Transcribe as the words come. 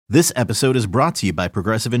This episode is brought to you by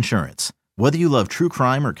Progressive Insurance. Whether you love true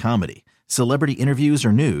crime or comedy, celebrity interviews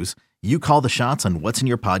or news, you call the shots on what's in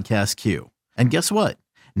your podcast queue. And guess what?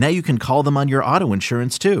 Now you can call them on your auto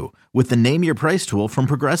insurance too with the Name Your Price tool from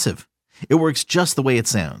Progressive. It works just the way it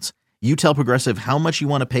sounds. You tell Progressive how much you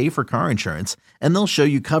want to pay for car insurance, and they'll show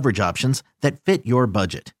you coverage options that fit your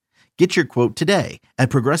budget. Get your quote today at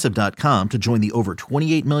Progressive.com to join the over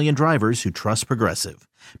 28 million drivers who trust Progressive.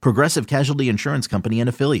 Progressive Casualty Insurance Company and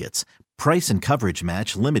Affiliates. Price and coverage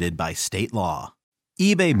match limited by state law.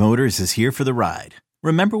 eBay Motors is here for the ride.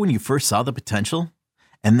 Remember when you first saw the potential?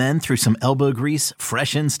 And then through some elbow grease,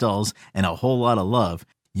 fresh installs, and a whole lot of love,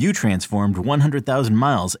 you transformed 100,000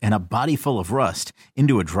 miles and a body full of rust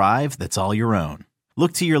into a drive that's all your own.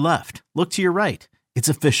 Look to your left. Look to your right. It's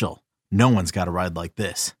official. No one's got a ride like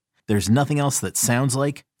this. There's nothing else that sounds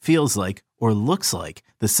like, feels like, or looks like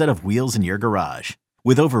the set of wheels in your garage.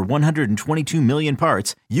 With over 122 million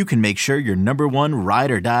parts, you can make sure your number one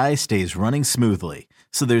ride or die stays running smoothly.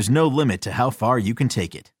 So there's no limit to how far you can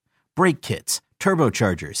take it. Brake kits,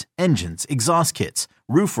 turbochargers, engines, exhaust kits,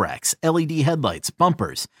 roof racks, LED headlights,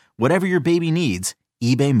 bumpers, whatever your baby needs,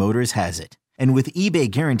 eBay Motors has it. And with eBay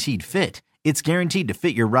Guaranteed Fit, it's guaranteed to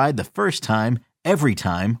fit your ride the first time, every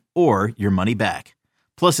time, or your money back.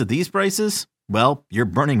 Plus at these prices, well, you're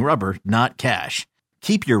burning rubber, not cash.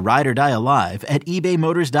 Keep your ride or die alive at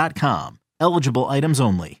ebaymotors.com. Eligible items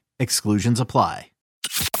only. Exclusions apply.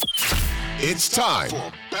 It's time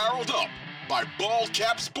for Barreled Up by Bald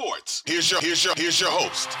Cap Sports. Here's your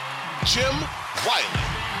host, Jim Wiley.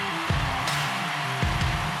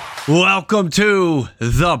 Welcome to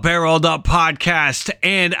the Barreled Up podcast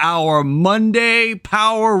and our Monday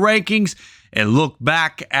Power Rankings, and look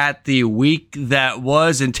back at the week that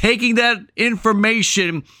was and taking that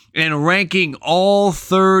information and ranking all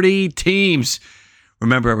 30 teams.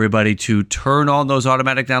 Remember, everybody, to turn on those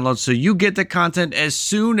automatic downloads so you get the content as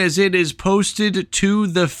soon as it is posted to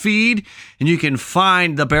the feed, and you can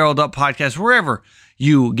find the Barreled Up podcast wherever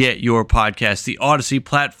you get your podcast, the Odyssey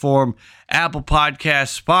platform, Apple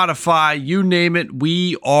Podcasts, Spotify, you name it,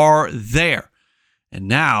 we are there. And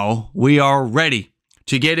now we are ready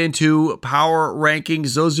to get into power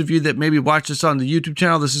rankings. Those of you that maybe watch this on the YouTube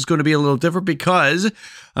channel, this is going to be a little different because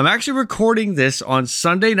I'm actually recording this on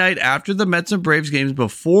Sunday night after the Mets and Braves games,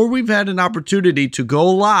 before we've had an opportunity to go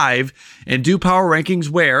live and do power rankings,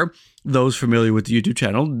 where those familiar with the YouTube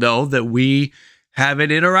channel know that we have an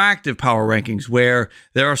interactive power rankings where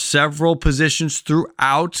there are several positions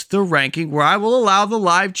throughout the ranking where I will allow the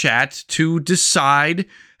live chat to decide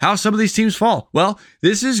how some of these teams fall. Well,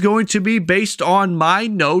 this is going to be based on my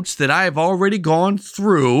notes that I have already gone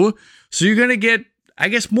through. So you're going to get, I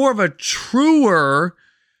guess, more of a truer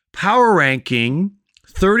power ranking,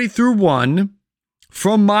 30 through 1,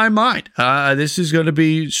 from my mind. This is going to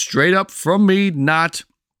be straight up from me, not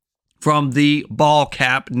from the Ball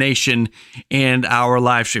Cap Nation and our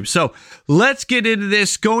live stream. So let's get into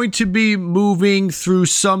this. Going to be moving through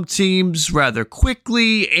some teams rather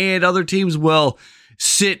quickly, and other teams will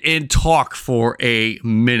sit and talk for a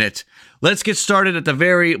minute. Let's get started at the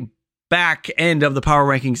very back end of the power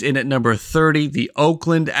rankings. In at number 30, the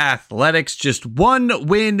Oakland Athletics. Just one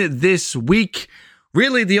win this week.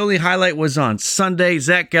 Really, the only highlight was on Sunday.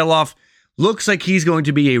 Zach Geloff looks like he's going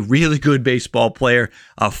to be a really good baseball player.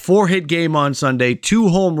 A 4-hit game on Sunday, 2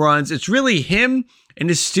 home runs. It's really him and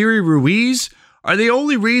Esteury Ruiz are the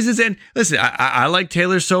only reasons. And listen, I like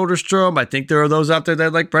Taylor Soderstrom. I think there are those out there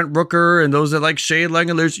that like Brent Rooker and those that like Shea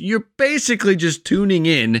Langeliers. You're basically just tuning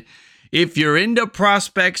in if you're into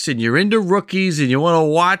prospects and you're into rookies and you want to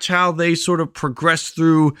watch how they sort of progress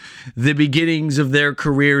through the beginnings of their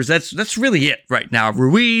careers. That's really it right now.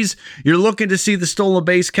 Ruiz, you're looking to see the stolen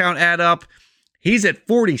base count add up. He's at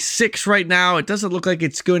 46 right now. It doesn't look like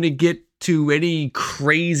it's going to get to any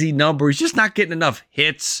crazy number. He's just not getting enough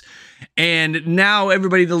hits. And now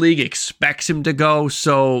everybody in the league expects him to go.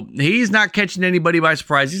 So he's not catching anybody by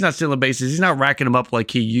surprise. He's not stealing bases. He's not racking them up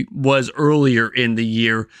like he was earlier in the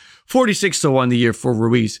year. 46-1 the year for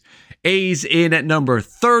Ruiz. A's in at number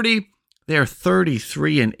 30. They're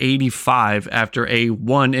 33-85 after a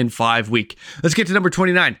 1-5 week. Let's get to number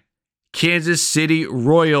 29. Kansas City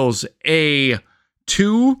Royals, a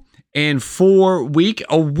 2-4 week.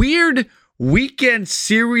 A weird weekend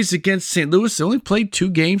series against St. Louis. They only played 2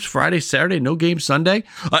 games Friday, Saturday, no game Sunday.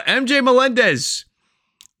 MJ Melendez,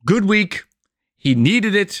 good week. He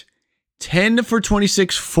needed it. 10 for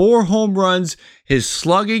 26, 4 home runs. His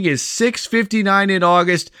slugging is .659 in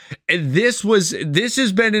August. And this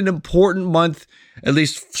has been an important month, at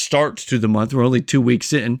least starts to the month. We're only 2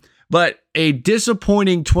 weeks in. But a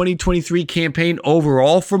disappointing 2023 campaign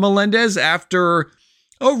overall for Melendez after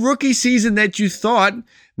a rookie season that you thought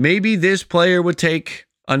maybe this player would take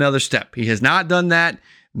another step. He has not done that.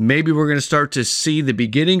 Maybe we're going to start to see the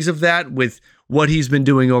beginnings of that with what he's been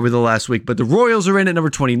doing over the last week. But the Royals are in at number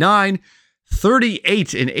 29,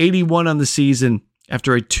 38-81 on the season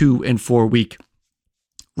after a 2-4 week.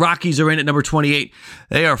 Rockies are in at number 28.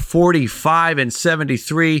 They are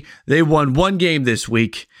 45-73. They won one game this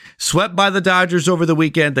week. Swept by the Dodgers over the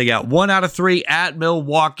weekend. They got 1 out of 3 at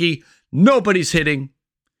Milwaukee. Nobody's hitting.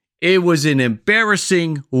 It was an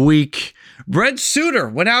embarrassing week. Brent Suter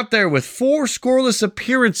went out there with 4 scoreless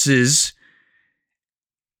appearances,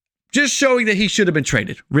 just showing that he should have been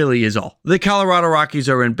traded, really is all. The Colorado Rockies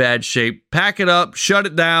are in bad shape. Pack it up, shut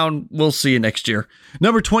it down. We'll see you next year.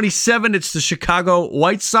 Number 27, it's the Chicago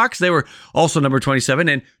White Sox. They were also number 27,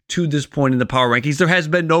 and to this point in the power rankings, there has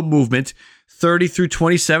been no movement. 30 through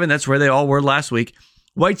 27, that's where they all were last week.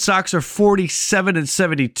 White Sox are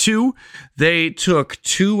 47-72. They took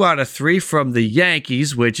 2 out of 3 from the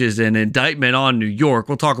Yankees, which is an indictment on New York.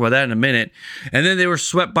 We'll talk about that in a minute. And then they were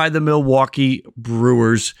swept by the Milwaukee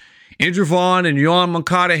Brewers. Andrew Vaughn and Yohan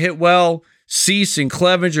Moncada hit well. Cease and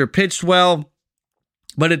Clevenger pitched well.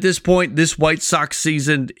 But at this point, this White Sox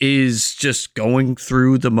season is just going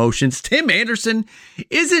through the motions. Tim Anderson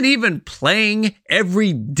isn't even playing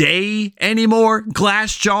every day anymore.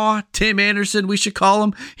 Glass jaw, Tim Anderson, we should call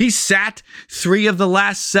him. He sat 3 of the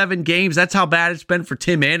last 7 games. That's how bad it's been for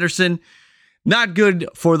Tim Anderson. Not good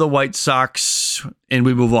for the White Sox. And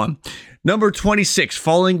we move on. Number 26,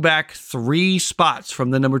 falling back 3 spots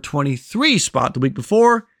from the number 23 spot the week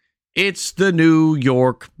before. It's the New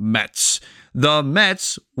York Mets. The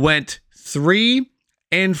Mets went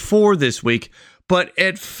 3-4 this week, but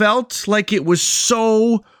it felt like it was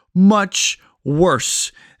so much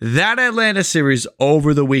worse. That Atlanta series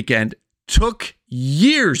over the weekend took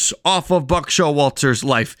years off of Buck Showalter's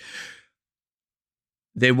life.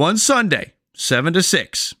 They won Sunday,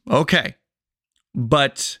 7-6. Okay.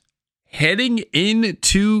 But heading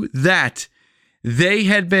into that, they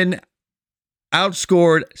had been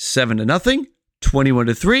outscored 7-0,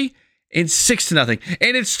 21-3, and 6-0.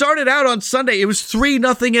 And it started out on Sunday. It was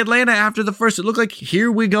 3-0 Atlanta after the first. It looked like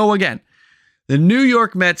here we go again. The New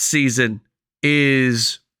York Mets season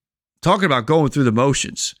is talking about going through the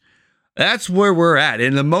motions. That's where we're at.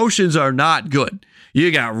 And the motions are not good.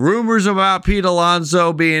 You got rumors about Pete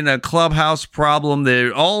Alonso being a clubhouse problem.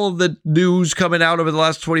 All of the news coming out over the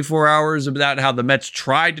last 24 hours about how the Mets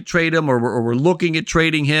tried to trade him or were looking at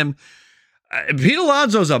trading him. Pete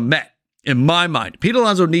Alonso's a Met. In my mind, Pete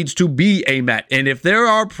Alonso needs to be a Met. And if there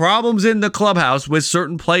are problems in the clubhouse with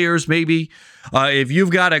certain players, maybe if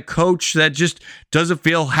you've got a coach that just doesn't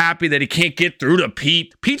feel happy that he can't get through to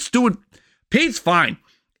Pete, Pete's fine.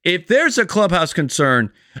 If there's a clubhouse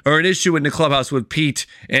concern or an issue in the clubhouse with Pete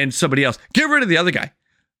and somebody else, get rid of the other guy.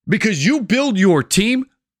 Because you build your team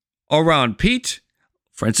around Pete,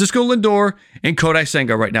 Francisco Lindor, and Kodai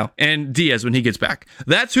Senga right now, and Diaz when he gets back.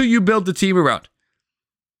 That's who you build the team around.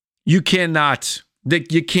 You can't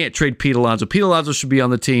trade Pete Alonso. Pete Alonso should be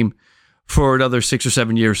on the team for another 6 or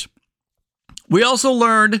 7 years. We also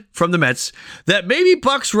learned from the Mets that maybe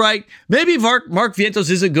Buck's right. Maybe Mark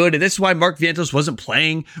Vientos isn't good, and that's why Mark Vientos wasn't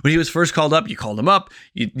playing when he was first called up. You called him up.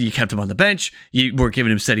 You kept him on the bench. You weren't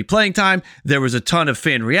giving him steady playing time. There was a ton of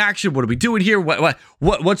fan reaction. What are we doing here?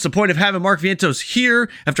 What's the point of having Mark Vientos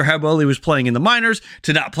here after how well he was playing in the minors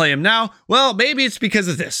to not play him now? Well, maybe it's because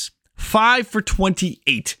of this. 5 for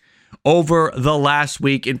 28. Over the last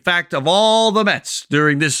week. In fact, of all the Mets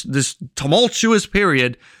during this tumultuous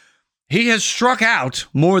period, he has struck out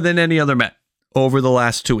more than any other Met over the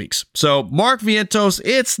last 2 weeks. So, Mark Vientos,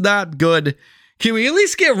 it's not good. Can we at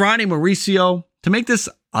least get Ronnie Mauricio to make this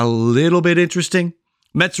a little bit interesting?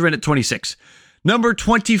 Mets are in at 26. Number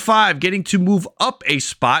 25, getting to move up a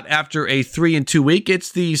spot after a 3-2 week.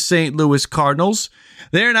 It's the St. Louis Cardinals.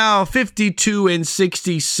 They're now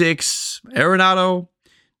 52-66. Arenado,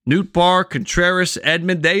 Newt Barr, Contreras,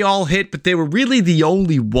 Edman, they all hit, but they were really the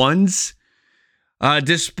only ones.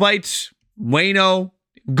 Despite Waino,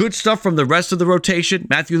 good stuff from the rest of the rotation.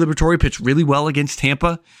 Matthew Liberatore pitched really well against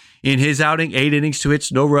Tampa in his outing. 8 innings, 2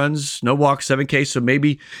 hits, no runs, no walks, 7 Ks. So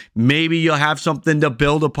maybe you'll have something to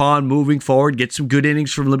build upon moving forward. Get some good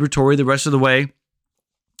innings from Liberatore the rest of the way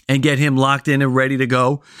and get him locked in and ready to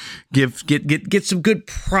go. Get some good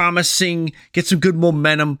promising, get some good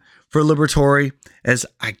momentum for Liberatore, as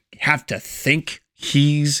I have to think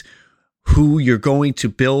he's who you're going to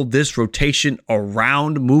build this rotation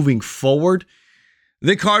around moving forward.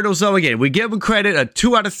 The Cardinals, though, again, we give them credit. A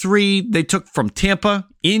 2 out of 3 they took from Tampa,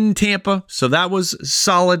 in Tampa, so that was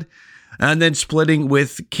solid. And then splitting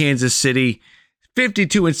with Kansas City,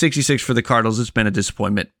 52-66 for the Cardinals. It's been a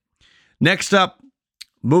disappointment. Next up,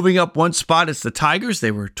 moving up one spot, it's the Tigers.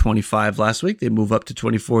 They were 25 last week. They move up to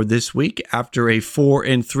 24 this week after a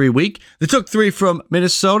 4-3 week. They took 3 from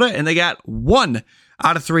Minnesota, and they got 1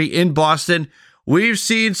 out of 3 in Boston. We've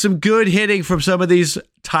seen some good hitting from some of these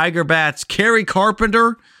Tiger bats. Kerry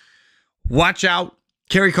Carpenter, watch out.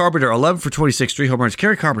 Kerry Carpenter, 11 for 26, 3 home runs.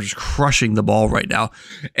 Kerry Carpenter's crushing the ball right now.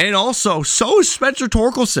 And also, so is Spencer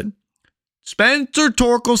Torkelson. Spencer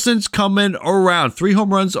Torkelson's coming around. 3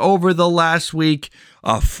 home runs over the last week.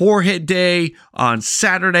 A 4-hit day on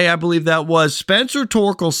Saturday, I believe that was. Spencer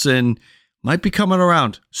Torkelson might be coming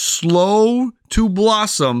around. Slow to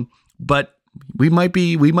blossom, but we might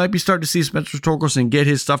be starting to see Spencer Torkelson get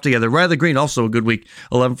his stuff together. Riley Green, also a good week,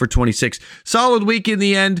 11 for 26. Solid week in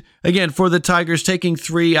the end, again, for the Tigers, taking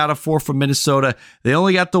 3 out of 4 from Minnesota. They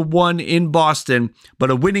only got the 1 in Boston, but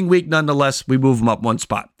a winning week nonetheless. We move them up 1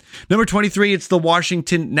 spot. Number 23, it's the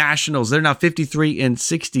Washington Nationals. They're now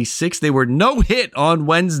 53-66. They were no hit on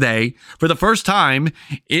Wednesday for the first time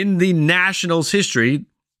in the Nationals history.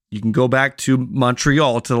 You can go back to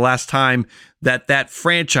Montreal to the last time that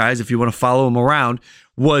franchise, if you want to follow them around,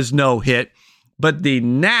 was no hit. But the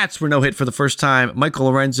Nats were no hit for the first time.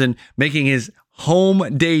 Michael Lorenzen making his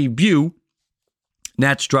home debut.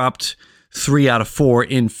 Nats dropped 3 out of 4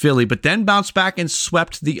 in Philly, but then bounced back and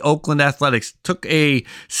swept the Oakland Athletics. Took a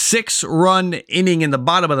 6-run inning in the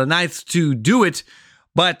bottom of the 9th to do it,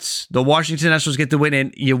 but the Washington Nationals get the win.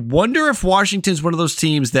 And you wonder if Washington's one of those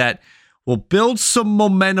teams that will build some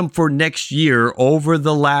momentum for next year over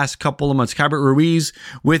the last couple of months. Keibert Ruiz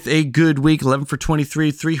with a good week, 11 for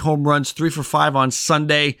 23, 3 home runs, 3 for 5 on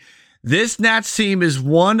Sunday. This Nats team is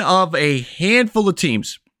one of a handful of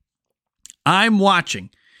teams I'm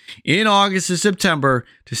watching in August and September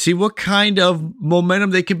to see what kind of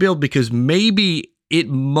momentum they can build, because maybe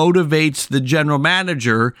it motivates the general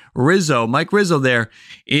manager, Mike Rizzo there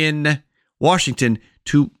in Washington,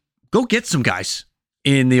 to go get some guys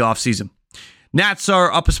in the offseason. Nats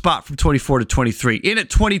are up a spot from 24 to 23. In at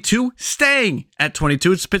 22, staying at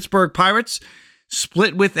 22, it's Pittsburgh Pirates.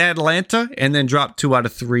 Split with Atlanta and then dropped 2 out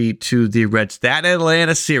of 3 to the Reds. That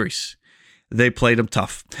Atlanta series, they played them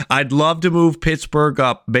tough. I'd love to move Pittsburgh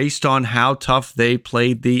up based on how tough they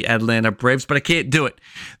played the Atlanta Braves, but I can't do it.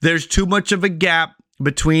 There's too much of a gap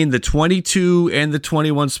between the 22 and the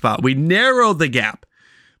 21 spot. We narrowed the gap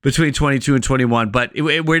between 22 and 21, but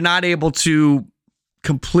we're not able to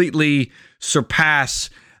completely surpass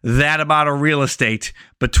that amount of real estate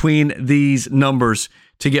between these numbers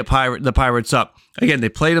to get the Pirates up. Again, they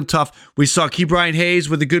played them tough. We saw Ke'Bryan Hayes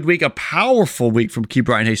with a good week, a powerful week from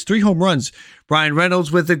Ke'Bryan Hayes. 3 home runs. Brian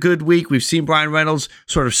Reynolds with a good week. We've seen Brian Reynolds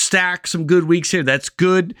sort of stack some good weeks here. That's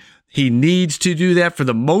good. He needs to do that. For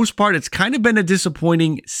the most part, it's kind of been a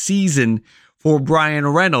disappointing season for Brian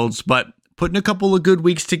Reynolds, but putting a couple of good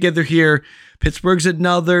weeks together here. Pittsburgh's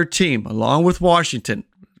another team, along with Washington.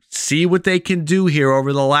 See what they can do here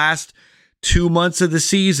over the last 2 months of the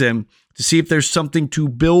season to see if there's something to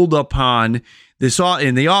build upon this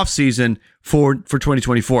in the offseason for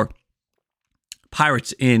 2024.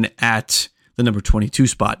 Pirates in at the number 22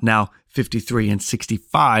 spot, now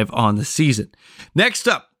 53-65 on the season. Next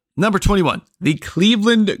up, number 21, the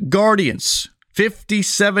Cleveland Guardians.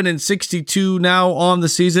 57-62 now on the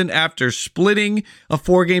season after splitting a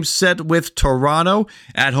 4-game set with Toronto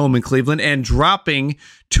at home in Cleveland and dropping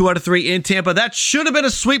 2 out of 3 in Tampa. That should have been a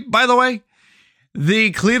sweep, by the way.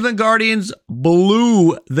 The Cleveland Guardians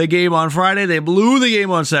blew the game on Friday. They blew the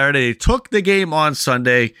game on Saturday. They took the game on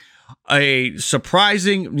Sunday. A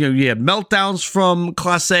surprising, you had meltdowns from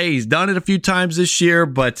Clase. He's done it a few times this year,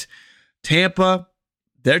 but Tampa,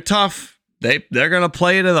 they're tough. They're going to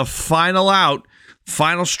play it in the final out,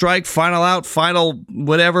 final strike, final out, final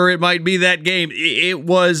whatever it might be that game. It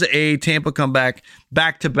was a Tampa comeback,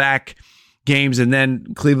 back-to-back games, and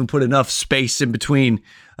then Cleveland put enough space in between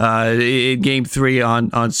in Game 3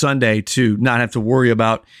 on Sunday to not have to worry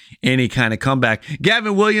about any kind of comeback.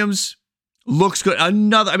 Gavin Williams looks good.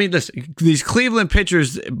 Listen, these Cleveland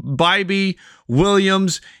pitchers, Bybee,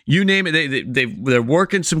 Williams, you name it, they're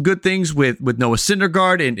working some good things with Noah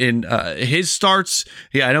Syndergaard in his starts.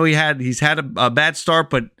 Yeah, I know he's had a bad start,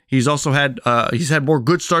 but he's also had more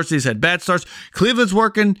good starts than he's had bad starts. Cleveland's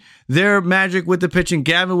working their magic with the pitching.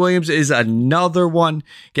 Gavin Williams is another one.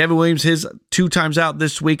 Gavin Williams, his 2 times out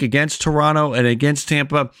this week against Toronto and against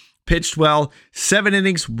Tampa. Pitched well, 7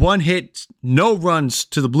 innings, 1 hit, no runs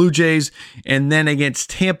to the Blue Jays. And then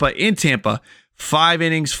against Tampa, in Tampa, 5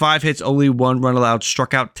 innings, 5 hits, only 1 run allowed,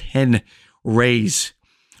 struck out 10 Rays.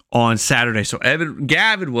 on Saturday. So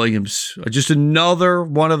Gavin Williams, just another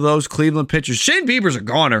one of those Cleveland pitchers. Shane Bieber's a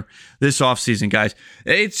goner this offseason, guys.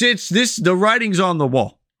 The writing's on the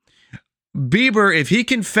wall. Bieber, if he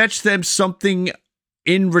can fetch them something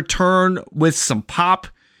in return with some pop,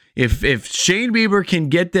 if Shane Bieber can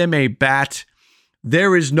get them a bat,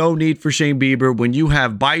 there is no need for Shane Bieber when you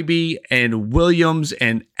have Bybee and Williams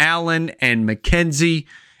and Allen and McKenzie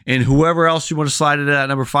and whoever else you want to slide into that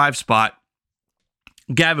number 5 spot.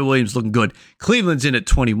 Gavin Williams looking good. Cleveland's in at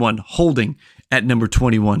 21, holding at number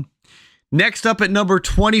 21. Next up at number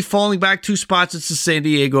 20, falling back 2 spots, it's the San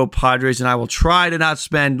Diego Padres, and I will try to not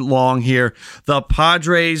spend long here. The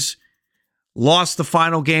Padres lost the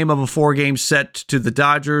final game of a 4-game set to the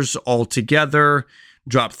Dodgers altogether,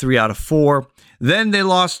 dropped 3 out of 4. Then they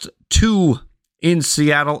lost 2 in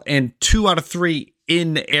Seattle and 2 out of 3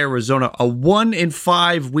 in Arizona. A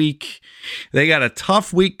 1-5 week. They got a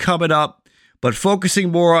tough week coming up. But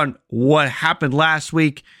focusing more on what happened last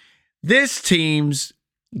week, this team's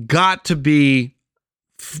got to be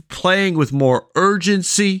playing with more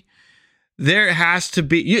urgency. There has to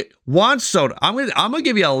be Juan Soto. I'm gonna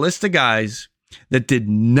give you a list of guys that did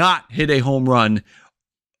not hit a home run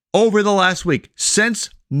over the last week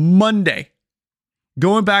since Monday,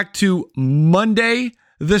 going back to Monday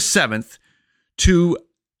the 7th to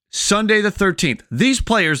Sunday the 13th. These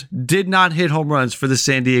players did not hit home runs for the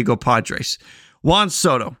San Diego Padres. Juan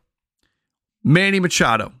Soto, Manny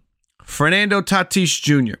Machado, Fernando Tatis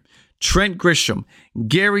Jr., Trent Grisham,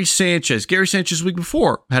 Gary Sanchez. Gary Sanchez week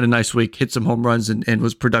before had a nice week, hit some home runs and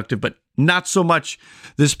was productive, but not so much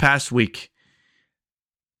this past week.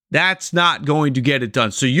 That's not going to get it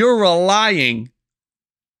done. So you're relying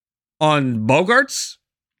on Bogarts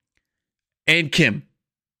and Kim.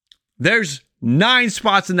 There's 9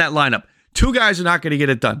 spots in that lineup. 2 guys are not going to get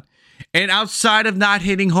it done. And outside of not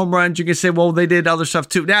hitting home runs, you can say, well, they did other stuff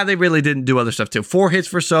too. Nah, they really didn't do other stuff too. 4 hits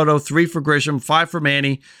for Soto, 3 for Grisham, 5 for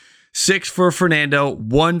Manny, 6 for Fernando,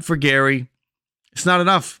 1 for Gary. It's not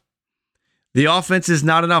enough. The offense is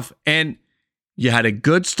not enough. And you had a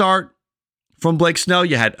good start from Blake Snell.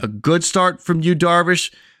 You had a good start from Yu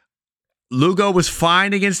Darvish. Lugo was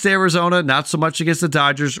fine against Arizona, not so much against the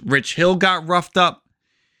Dodgers. Rich Hill got roughed up.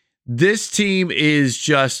 This team is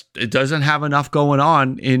just, it doesn't have enough going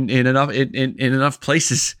on in enough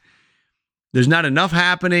places. There's not enough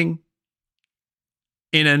happening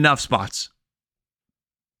in enough spots.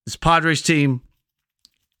 This Padres team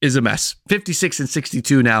is a mess.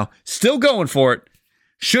 56-62 now. Still going for it.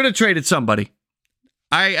 Should have traded somebody.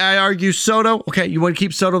 I argue Soto. Okay, you want to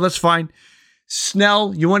keep Soto, that's fine.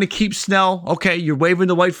 Snell, you want to keep Snell. Okay, you're waving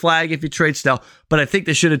the white flag if you trade Snell. But I think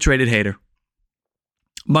they should have traded Hader.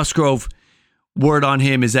 Musgrove, word on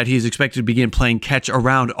him is that he is expected to begin playing catch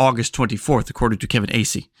around August 24th, according to Kevin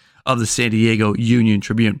Acee of the San Diego Union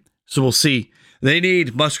Tribune. So we'll see. They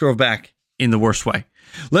need Musgrove back in the worst way.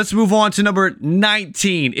 Let's move on to number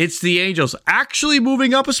 19. It's the Angels, actually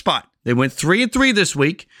moving up a spot. They went 3-3 this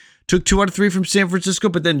week, took 2 out of 3 from San Francisco,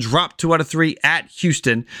 but then dropped 2 out of 3 at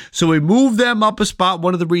Houston. So we moved them up a spot.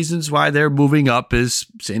 One of the reasons why they're moving up is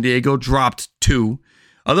San Diego dropped 2.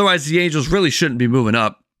 Otherwise, the Angels really shouldn't be moving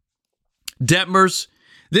up. Detmers,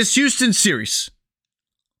 this Houston series,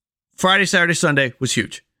 Friday, Saturday, Sunday, was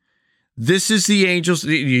huge. This is the Angels.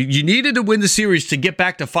 You needed to win the series to get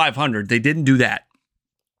back to 500. They didn't do that.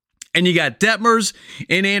 And you got Detmers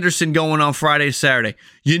and Anderson going on Friday, Saturday.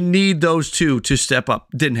 You need those 2 to step up.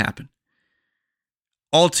 Didn't happen.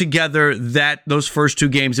 Altogether, those first 2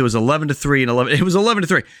 games, it was 11-3 and 11. It was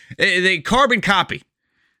 11-3. They carbon copy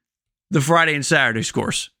the Friday and Saturday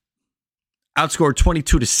scores. Outscored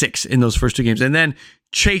 22-6 in those first 2 games. And then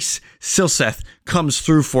Chase Silseth comes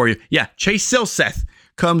through for you. Yeah, Chase Silseth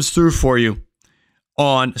comes through for you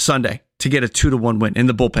on Sunday to get a 2-1 win in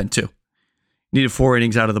the bullpen too. Needed 4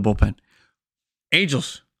 innings out of the bullpen.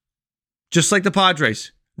 Angels, just like the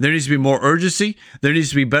Padres, there needs to be more urgency. There needs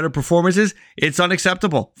to be better performances. It's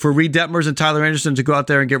unacceptable for Reed Detmers and Tyler Anderson to go out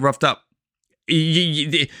there and get roughed up.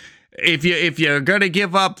 If you're going to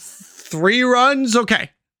give up 3 runs,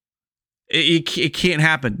 okay. It can't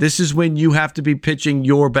happen. This is when you have to be pitching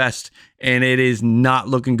your best, and it is not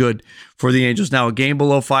looking good for the Angels. Now, a game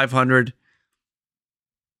below 500,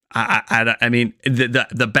 I mean,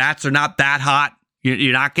 the bats are not that hot.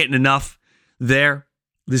 You're not getting enough there.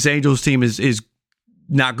 This Angels team is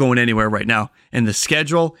not going anywhere right now, and the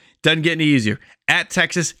schedule doesn't get any easier. At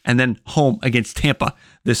Texas, and then home against Tampa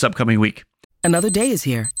this upcoming week. Another day is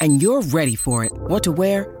here, and you're ready for it. What to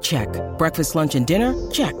wear? Check. Breakfast, lunch, and dinner?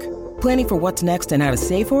 Check. Planning for what's next and how to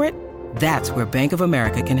save for it? That's where Bank of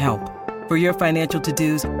America can help. For your financial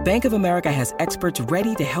to-dos, Bank of America has experts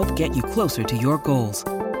ready to help get you closer to your goals.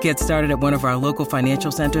 Get started at one of our local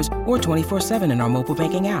financial centers or 24/7 in our mobile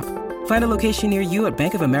banking app. Find a location near you at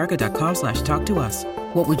bankofamerica.com/talktous.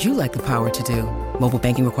 What would you like the power to do? Mobile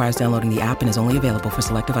banking requires downloading the app and is only available for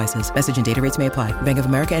select devices. Message and data rates may apply. Bank of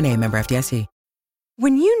America N.A., member FDIC.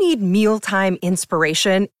 When you need mealtime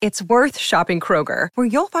inspiration, it's worth shopping Kroger, where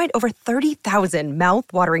you'll find over 30,000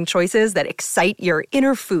 mouth-watering choices that excite your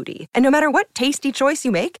inner foodie. And no matter what tasty choice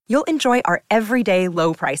you make, you'll enjoy our everyday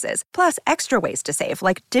low prices, plus extra ways to save,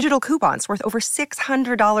 like digital coupons worth over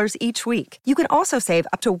 $600 each week. You can also save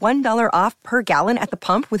up to $1 off per gallon at the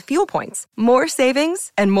pump with fuel points. More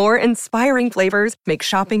savings and more inspiring flavors make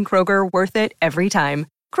shopping Kroger worth it every time.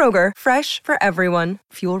 Kroger, fresh for everyone.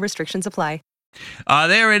 Fuel restrictions apply.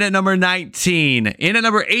 They're in at number 19. In at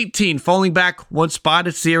number 18, falling back one spot,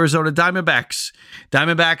 it's the Arizona Diamondbacks.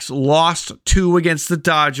 Diamondbacks lost 2 against the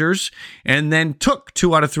Dodgers and then took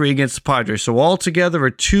 2 out of 3 against the Padres. So altogether,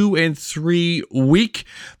 a 2-3 week.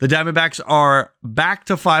 The Diamondbacks are back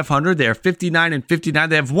to 500. They are 59-59.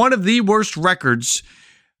 They have one of the worst records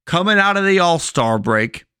coming out of the All-Star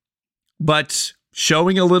break, but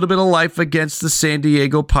showing a little bit of life against the San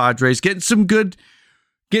Diego Padres, getting some good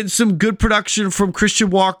production from Christian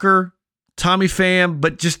Walker, Tommy Pham,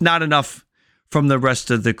 but just not enough from the rest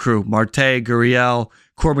of the crew. Marte, Gurriel,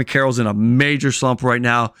 Corbin Carroll's in a major slump right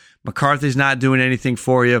now. McCarthy's not doing anything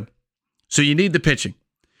for you. So you need the pitching.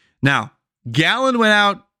 Now, Gallen went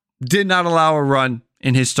out, did not allow a run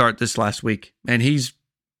in his start this last week, and he's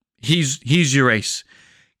your ace.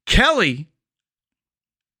 Kelly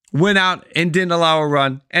went out and didn't allow a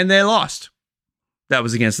run, and they lost. That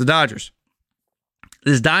was against the Dodgers.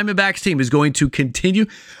 This Diamondbacks team is going to continue.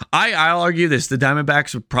 I'll argue this. The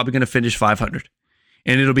Diamondbacks are probably going to finish 500.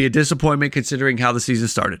 And it'll be a disappointment considering how the season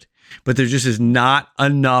started. But there just is not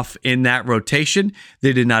enough in that rotation.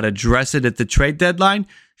 They did not address it at the trade deadline.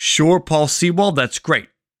 Sure, Paul Sewald, that's great.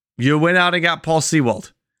 You went out and got Paul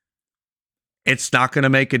Sewald. It's not going to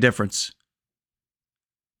make a difference.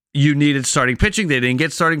 You needed starting pitching. They didn't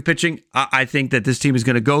get starting pitching. I think that this team is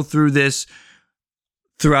going to go through this.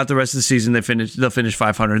 Throughout the rest of the season, they'll finish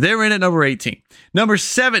 500. They're in at number 18. Number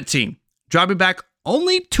 17, dropping back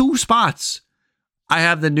only 2 spots. I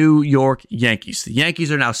have the New York Yankees. The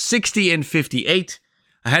Yankees are now 60-58.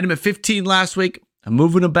 I had them at 15 last week. I'm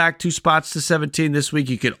moving them back 2 spots to 17 this week.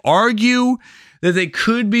 You could argue that they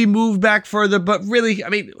could be moved back further, but really, I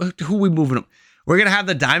mean, who are we moving them? We're going to have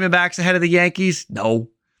the Diamondbacks ahead of the Yankees?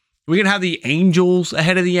 No. We're going to have the Angels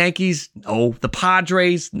ahead of the Yankees? No. The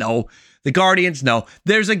Padres? No. The Guardians? No.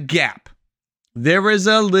 There's a gap. There is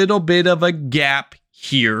a little bit of a gap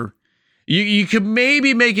here. You could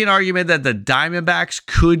maybe make an argument that the Diamondbacks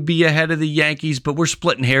could be ahead of the Yankees, but we're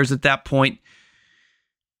splitting hairs at that point.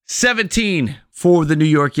 17 for the New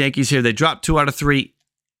York Yankees here. They dropped 2 out of 3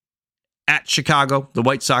 at Chicago, the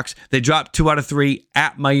White Sox. They dropped 2 out of 3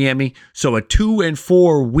 at Miami. So a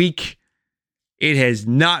 2-4 week. It has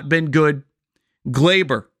not been good.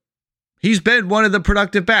 Glaber, he's been one of the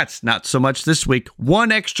productive bats. Not so much this week.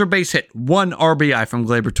 1 extra base hit, 1 RBI from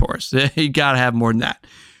Glaber Torres. You got to have more than that.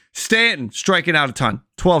 Stanton striking out a ton,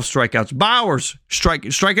 12 strikeouts. Bowers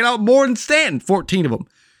striking out more than Stanton, 14 of them.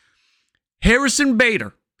 Harrison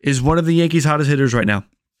Bader is one of the Yankees' hottest hitters right now.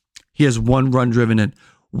 He has 1 run driven in,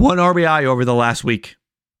 1 RBI over the last week.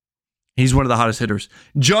 He's one of the hottest hitters.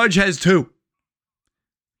 Judge has 2.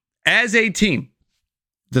 As a team,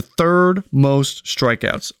 the 3rd most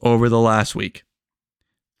strikeouts over the last week.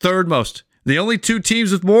 3rd most. The only 2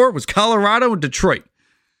 teams with more was Colorado and Detroit.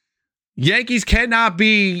 Yankees cannot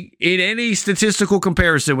be in any statistical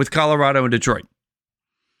comparison with Colorado and Detroit.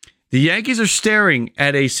 The Yankees are staring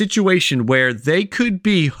at a situation where they could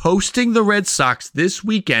be hosting the Red Sox this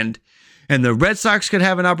weekend, and the Red Sox could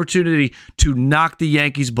have an opportunity to knock the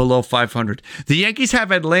Yankees below 500. The Yankees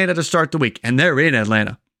have Atlanta to start the week, and they're in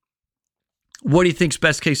Atlanta. What do you think's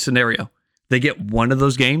best case scenario? They get one of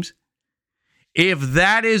those games? If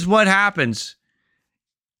that is what happens,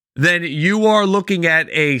 then you are looking at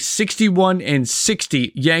a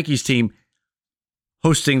 61-60 Yankees team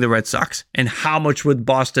hosting the Red Sox. And how much would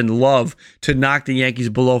Boston love to knock the Yankees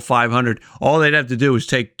below 500? All they'd have to do is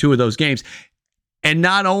take 2 of those games. And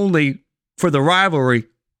not only for the rivalry,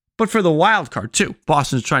 but for the wild card too.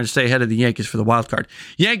 Boston's trying to stay ahead of the Yankees for the wild card.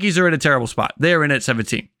 Yankees are in a terrible spot. They're in at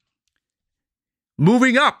 17.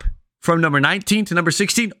 Moving up from number 19 to number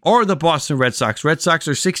 16 are the Boston Red Sox. Red Sox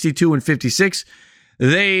are 62-56.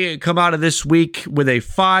 They come out of this week with a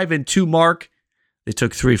 5-2 mark. They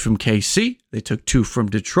took 3 from KC. They took 2 from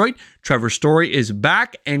Detroit. Trevor Story is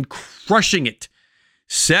back and crushing it.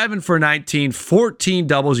 7 for 19, 14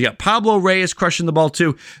 doubles. You got Pablo Reyes crushing the ball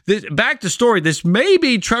too. Back to Story. This may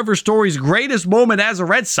be Trevor Story's greatest moment as a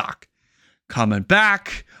Red Sox. Coming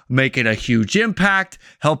back, making a huge impact,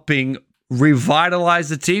 helping revitalize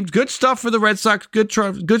the team. Good stuff for the Red Sox.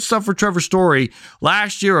 Good stuff for Trevor Story.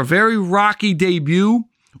 Last year, a very rocky debut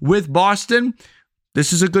with Boston.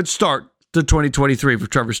 This is a good start to 2023 for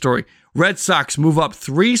Trevor Story. Red Sox move up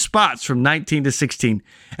 3 spots from 19 to 16.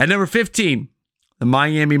 At number 15, the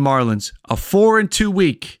Miami Marlins, a 4-2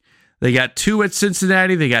 week. They got 2 at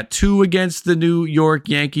Cincinnati. They got 2 against the New York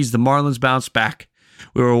Yankees. The Marlins bounced back.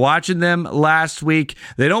 We were watching them last week.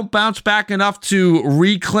 They don't bounce back enough to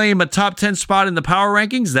reclaim a top 10 spot in the power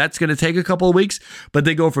rankings. That's going to take a couple of weeks, but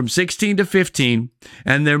they go from 16 to 15,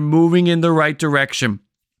 and they're moving in the right direction.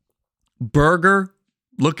 Berger,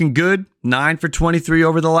 looking good, 9 for 23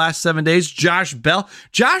 over the last 7 days. Josh Bell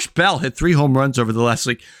hit 3 home runs over the last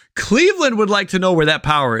week. Cleveland would like to know where that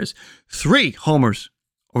power is. 3 homers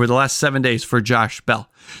over the last 7 days for Josh Bell.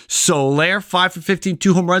 Soler, 5 for 15,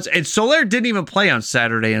 2 home runs. And Soler didn't even play on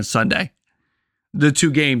Saturday and Sunday, the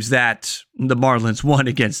 2 games that the Marlins won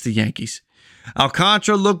against the Yankees.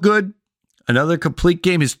 Alcantara looked good. Another complete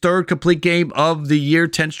game, his 3rd complete game of the year.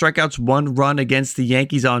 10 strikeouts, 1 run against the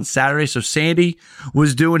Yankees on Saturday. So Sandy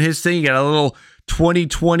was doing his thing. You got a little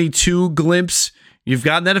 2022 glimpse. You've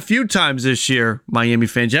gotten that a few times this year, Miami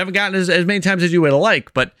fans. You haven't gotten as many times as you would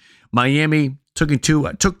like, but Miami took 2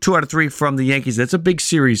 out of 3 from the Yankees. That's a big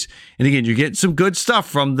series. And again, you're getting some good stuff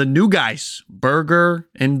from the new guys, Berger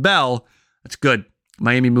and Bell. That's good.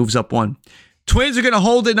 Miami moves up 1. Twins are going to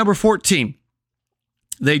hold at number 14.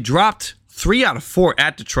 They dropped 3 out of 4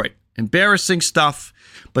 at Detroit. Embarrassing stuff,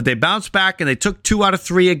 but they bounced back and they took 2 out of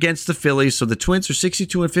 3 against the Phillies. So the Twins are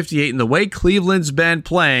 62 and 58. And the way Cleveland's been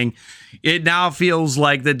playing, it now feels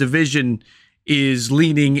like the division is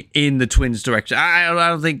leaning in the Twins' direction. I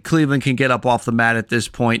don't think Cleveland can get up off the mat at this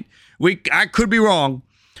point. I could be wrong,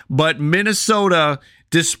 but Minnesota,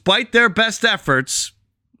 despite their best efforts,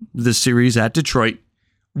 the series at Detroit,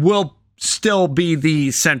 will still be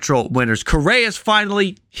the Central winners. Correa's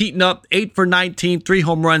finally heating up, 8 for 19, 3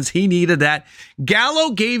 home runs. He needed that.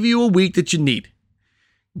 Gallo gave you a week that you need.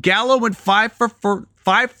 Gallo went 5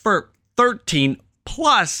 for 13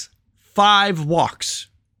 plus 5 walks.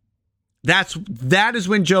 That is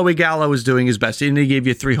when Joey Gallo is doing his best. And he gave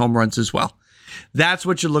you 3 home runs as well. That's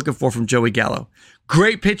what you're looking for from Joey Gallo.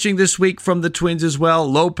 Great pitching this week from the Twins as well.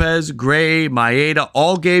 Lopez, Gray, Maeda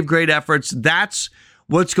all gave great efforts. That's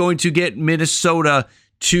what's going to get Minnesota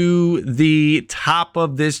to the top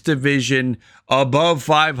of this division, above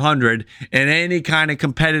 500, and any kind of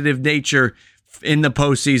competitive nature in the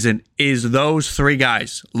postseason is those 3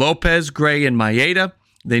 guys, Lopez, Gray, and Maeda.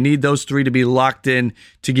 They need those 3 to be locked in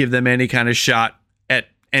to give them any kind of shot at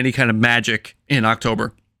any kind of magic in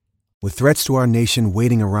October. With threats to our nation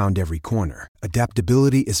waiting around every corner,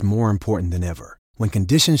 adaptability is more important than ever. When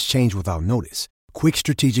conditions change without notice, quick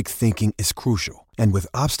strategic thinking is crucial. And with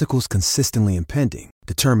obstacles consistently impending,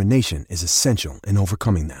 determination is essential in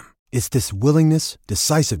overcoming them. It's this willingness,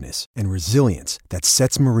 decisiveness, and resilience that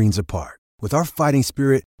sets Marines apart. With our fighting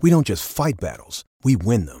spirit, we don't just fight battles, we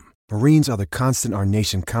win them. Marines are the constant our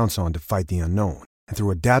nation counts on to fight the unknown. And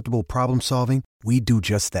through adaptable problem solving, we do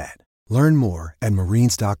just that. Learn more at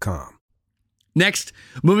Marines.com. Next,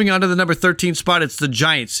 moving on to the number 13 spot, it's the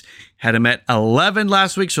Giants. Had them at 11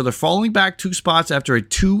 last week, so they're falling back 2 spots after a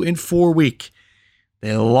 2-4 week.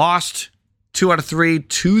 They lost 2 out of 3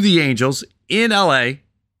 to the Angels in LA,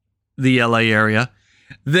 the LA area.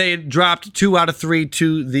 They dropped 2 out of 3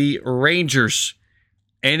 to the Rangers.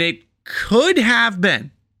 And it could have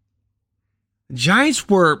been. The Giants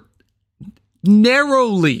were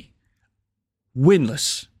narrowly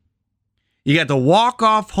winless. You got the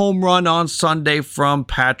walk-off home run on Sunday from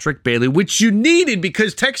Patrick Bailey, which you needed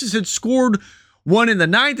because Texas had scored 1 in the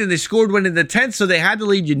 9th and they scored 1 in the 10th, so they had to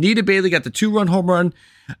lead. You needed Bailey, got the 2-run home run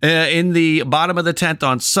in the bottom of the 10th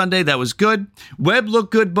on Sunday. That was good. Webb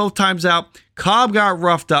looked good both times out. Cobb got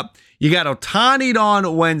roughed up. You got Ohtani'd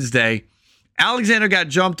on Wednesday. Alexander got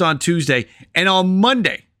jumped on Tuesday. And on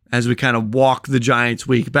Monday, as we kind of walk the Giants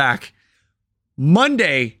week back,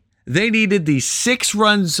 Monday, they needed the 6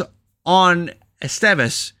 runs on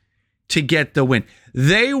Esteves to get the win.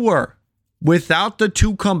 They were, without the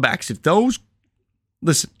 2 comebacks, if those,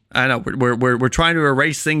 listen, I know we're trying to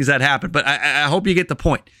erase things that happened, but I hope you get the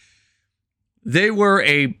point. They were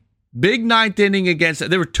a big 9th inning against,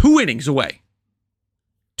 they were 2 innings away.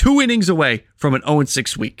 2 innings away from an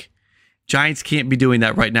 0-6 week. Giants can't be doing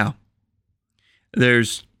that right now.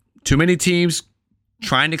 There's too many teams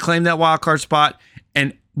trying to claim that wild card spot,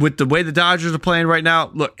 and with the way the Dodgers are playing right now,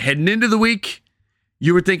 look, heading into the week,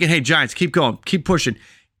 You were thinking, hey, Giants, keep going, keep pushing,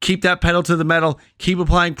 keep that pedal to the metal, keep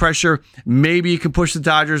applying pressure. Maybe you can push the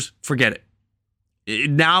Dodgers. Forget it.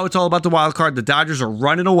 Now it's all about the wild card. The Dodgers are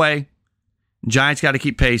running away. Giants got to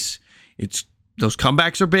keep pace. Those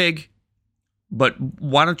comebacks are big, but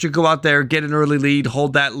why don't you go out there, get an early lead,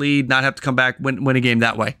 hold that lead, not have to come back, win a game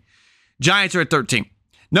that way. Giants are at 13.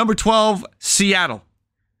 Number 12, Seattle.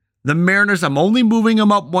 The Mariners, I'm only moving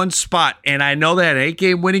them up one spot, and I know they had an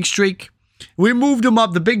 8-game winning streak. We moved them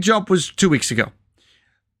up. The big jump was 2 weeks ago.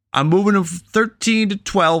 I'm moving them from 13 to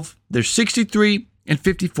 12. They're 63 and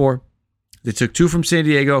 54. They took 2 from San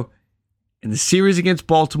Diego, and the series against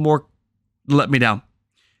Baltimore let me down.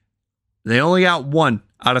 They only got 1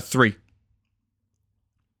 out of 3.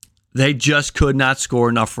 They just could not score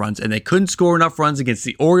enough runs, and they couldn't score enough runs against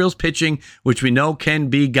the Orioles pitching, which we know can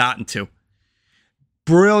be gotten to.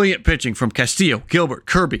 Brilliant pitching from Castillo, Gilbert,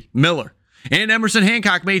 Kirby, Miller. And Emerson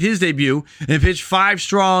Hancock made his debut and pitched 5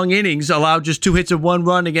 strong innings, allowed just 2 hits and 1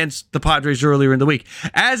 run against the Padres earlier in the week.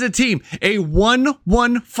 As a team, a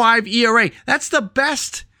 1.15 ERA. That's the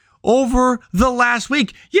best over the last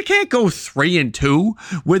week. You can't go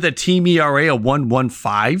 3-2 with a team ERA of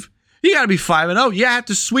 1.15. You got to be 5-0. You have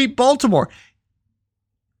to sweep Baltimore.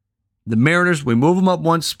 The Mariners, we move them up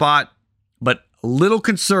one spot, but a little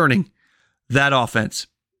concerning, that offense.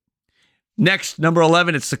 Next, number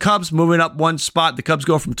 11, it's the Cubs, moving up one spot. The Cubs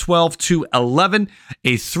go from 12 to 11,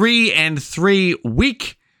 a 3-3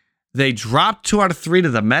 week. They dropped 2 out of 3 to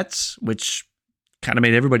the Mets, which kind of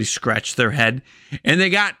made everybody scratch their head. And they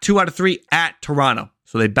got 2 out of 3 at Toronto.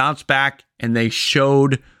 So they bounced back and they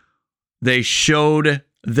showed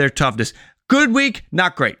their toughness. Good week,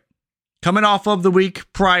 not great. Coming off of the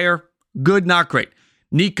week prior, good, not great.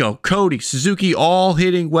 Nico, Cody, Suzuki, all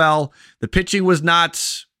hitting well. The pitching was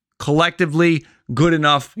not collectively good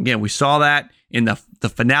enough. Again, we saw that in the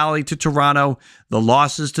finale to Toronto, the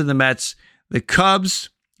losses to the Mets. The Cubs,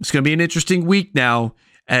 it's going to be an interesting week now,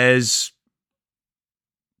 as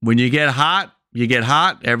when you get hot,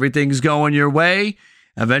 everything's going your way.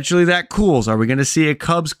 Eventually that cools. Are we going to see a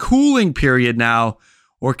Cubs cooling period now,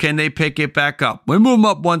 or can they pick it back up? We move them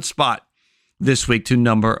up one spot this week to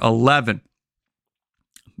number 11.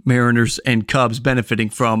 Mariners and Cubs benefiting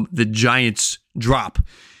from the Giants' drop.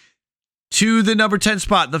 To the number 10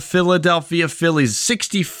 spot, the Philadelphia Phillies,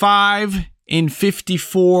 65 and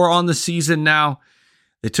 54 on the season now.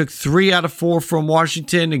 They took 3 out of 4 from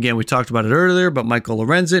Washington. Again, we talked about it earlier, but Michael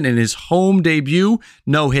Lorenzen in his home debut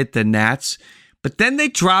no-hit the Nats. But then they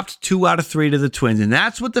dropped 2 out of 3 to the Twins, and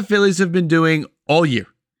that's what the Phillies have been doing all year.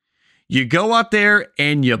 You go out there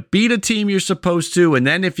and you beat a team you're supposed to, and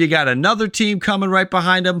then if you got another team coming right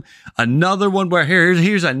behind them, another one where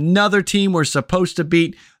here's another team we're supposed to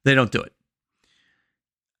beat, they don't do it.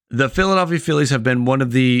 The Philadelphia Phillies have been one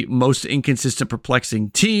of the most inconsistent, perplexing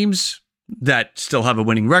teams that still have a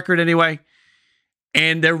winning record anyway,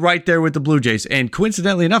 and they're right there with the Blue Jays. And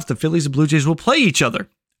coincidentally enough, the Phillies and Blue Jays will play each other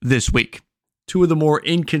this week. 2 of the more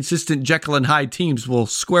inconsistent Jekyll and Hyde teams will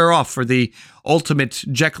square off for the ultimate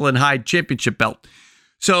Jekyll and Hyde championship belt.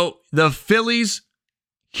 So the Phillies,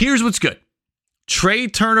 here's what's good. Trey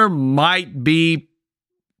Turner might be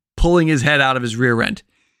pulling his head out of his rear end.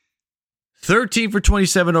 13 for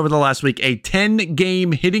 27 over the last week, a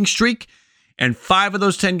 10-game hitting streak, and 5 of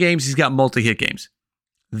those 10 games, he's got multi-hit games.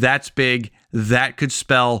 That's big. That could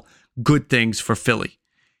spell good things for Philly.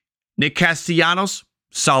 Nick Castellanos,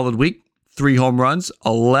 solid week. 3 home runs,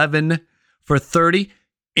 11 for 30.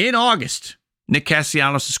 In August, Nick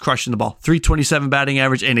Castellanos is crushing the ball. 327 batting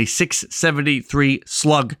average and a 673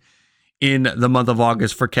 slug in the month of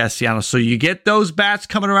August for Castellanos. So you get those bats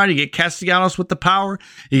coming around. You get Castellanos with the power.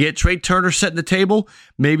 You get Trey Turner setting the table.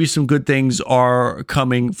 Maybe some good things are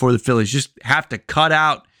coming for the Phillies. Just have to cut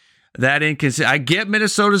out that inconsistency. I get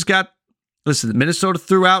Minnesota's got, listen, Minnesota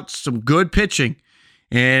threw out some good pitching,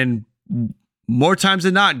 and more times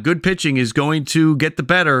than not, good pitching is going to get the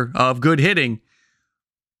better of good hitting.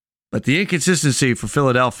 But the inconsistency for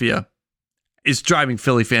Philadelphia is driving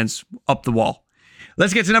Philly fans up the wall.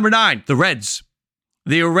 Let's get to number 9, the Reds.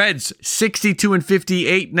 The Reds, 62 and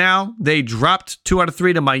 58 now. They dropped 2 out of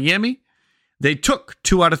 3 to Miami. They took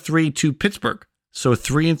 2 out of 3 to Pittsburgh. So a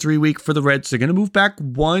 3-3 week for the Reds. They're going to move back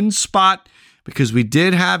one spot because we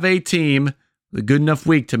did have a team with a good enough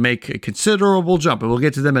week to make a considerable jump, and we'll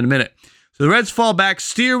get to them in a minute. So the Reds fall back,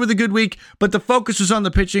 steer with a good week, but the focus was on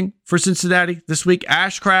the pitching for Cincinnati this week.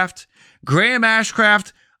 Graham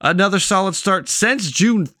Ashcraft, another solid start since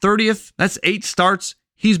June 30th. That's 8 starts.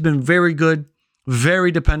 He's been very good,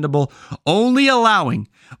 very dependable, only allowing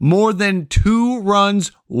more than 2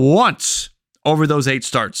 runs once over those 8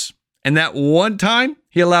 starts. And that one time,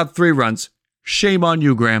 he allowed 3 runs. Shame on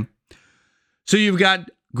you, Graham. So you've got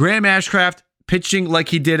Graham Ashcraft pitching like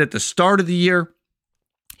he did at the start of the year.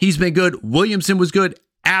 He's been good. Williamson was good.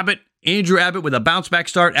 Andrew Abbott with a bounce back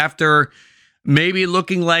start after maybe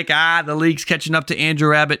looking like, the league's catching up to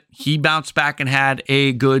Andrew Abbott. He bounced back and had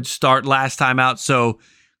a good start last time out. So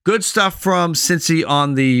good stuff from Cincy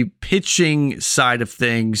on the pitching side of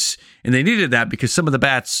things. And they needed that because some of the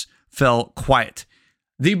bats fell quiet.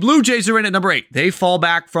 The Blue Jays are in at number 8. They fall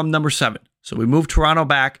back from number 7. So we move Toronto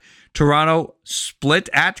back. Toronto split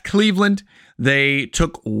at Cleveland. They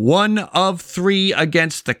took 1 of 3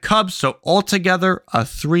 against the Cubs. So altogether, a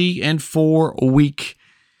 3-4 week.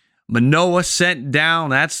 Manoah sent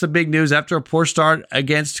down. That's the big news after a poor start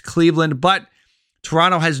against Cleveland. But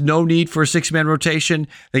Toronto has no need for a 6-man rotation.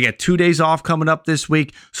 They get 2 days off coming up this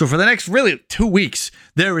week. So for the next really 2 weeks,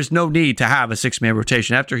 there is no need to have a 6-man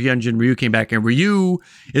rotation after Hyunjin Ryu came back. And Ryu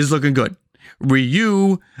is looking good.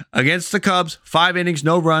 Ryu against the Cubs, 5 innings,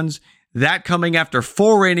 no runs. That coming after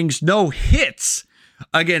 4 innings, no hits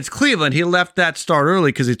against Cleveland. He left that start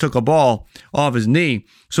early because he took a ball off his knee.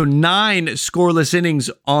 So 9 scoreless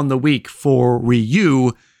innings on the week for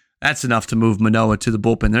Ryu. That's enough to move Manoah to the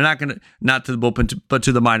bullpen. They're not to the bullpen, but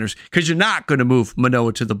to the minors, because you're not going to move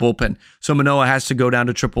Manoah to the bullpen. So Manoah has to go down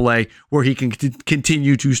to AAA where he can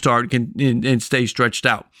continue to start and stay stretched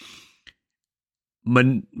out.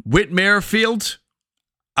 Whit Merrifield,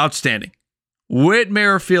 outstanding. Whit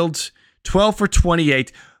Merrifield, 12 for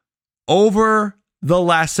 28 over the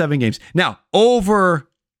last 7 games. Now, over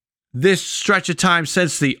this stretch of time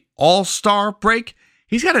since the All-Star break,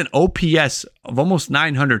 he's got an OPS of almost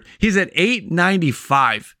 900. He's at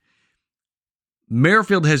 895.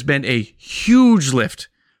 Merrifield has been a huge lift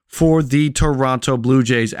for the Toronto Blue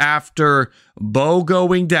Jays after Bo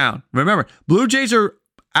going down. Remember, Blue Jays are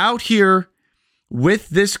out here with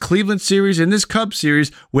this Cleveland series and this Cubs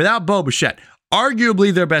series without Bo Bichette,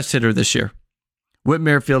 arguably their best hitter this year. Whit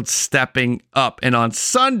Merrifield stepping up. And on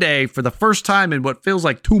Sunday, for the first time in what feels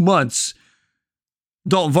like 2 months,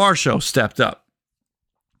 Dalton Varsho stepped up.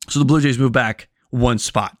 So the Blue Jays move back 1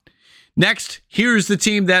 spot. Next, here's the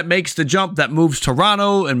team that makes the jump, that moves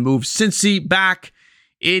Toronto and moves Cincy back.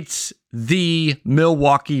 It's the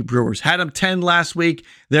Milwaukee Brewers. Had them 10 last week.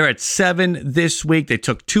 They're at 7 this week. They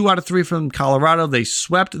took 2 out of 3 from Colorado. They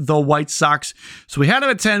swept the White Sox. So we had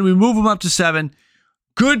them at 10. We move them up to 7.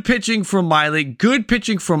 Good pitching from Miley. Good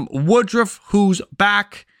pitching from Woodruff, who's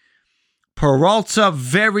back. Peralta,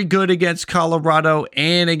 very good against Colorado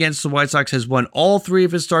and against the White Sox, has won all 3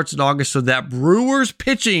 of his starts in August. So that Brewers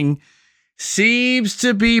pitching seems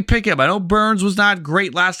to be picking up. I know Burns was not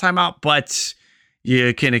great last time out, but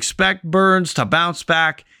you can expect Burns to bounce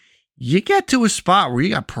back. You get to a spot where you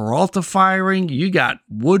got Peralta firing, you got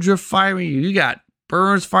Woodruff firing, you got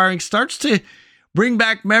Burns firing. Starts to bring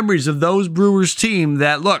back memories of those Brewers team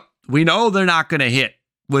that, look, we know they're not going to hit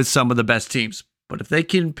with some of the best teams, but if they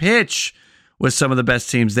can pitch with some of the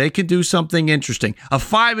best teams, they can do something interesting. A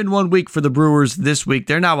 5-1 week for the Brewers this week.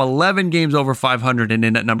 They're now 11 games over 500 and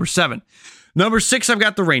in at number 7. Number 6, I've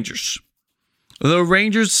got the Rangers. The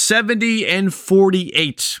Rangers,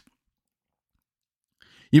 70-48.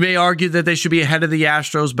 You may argue that they should be ahead of the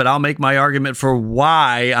Astros, but I'll make my argument for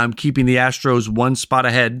why I'm keeping the Astros 1 spot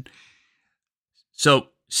ahead. So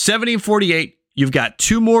 70-48, you've got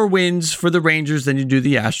 2 more wins for the Rangers than you do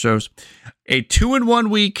the Astros. A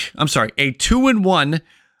 2-1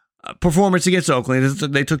 performance against Oakland.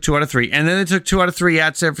 They took 2 out of 3, and then they took 2 out of 3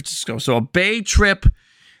 at San Francisco. So a Bay trip.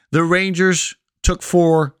 The Rangers took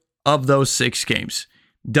 4 of those 6 games.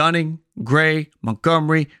 Dunning, Gray,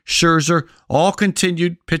 Montgomery, Scherzer all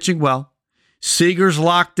continued pitching well. Seager's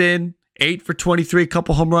locked in, 8 for 23, a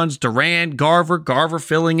couple home runs. Duran, Garver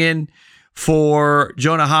filling in for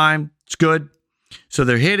Jonah Heim. It's good. So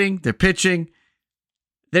they're hitting, they're pitching.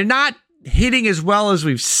 They're not hitting as well as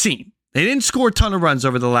we've seen. They didn't score a ton of runs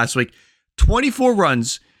over the last week. 24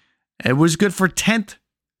 runs. It was good for 10th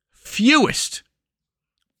fewest.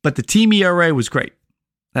 But the team ERA was great.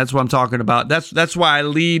 That's what I'm talking about. That's why I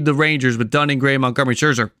lead the Rangers with Dunning, Gray, Montgomery,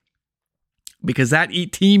 Scherzer. Because that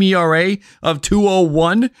team ERA of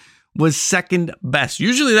 2.01 was second best.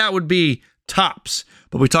 Usually that would be tops.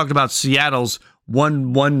 But we talked about Seattle's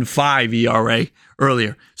 1.15 ERA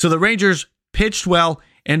earlier. So the Rangers pitched well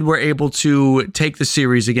and were able to take the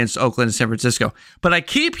series against Oakland and San Francisco. But I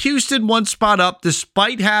keep Houston 1 spot up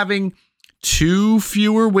despite having 2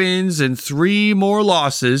 fewer wins and 3 more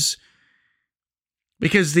losses,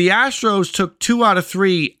 because the Astros took 2 out of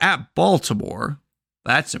 3 at Baltimore.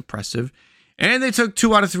 That's impressive. And they took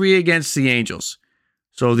 2 out of 3 against the Angels.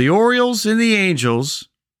 So the Orioles and the Angels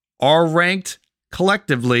are ranked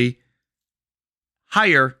collectively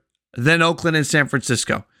higher then Oakland and San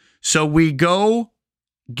Francisco. So we go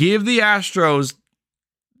give the Astros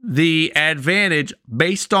the advantage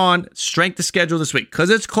based on strength of schedule this week because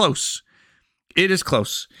it's close. It is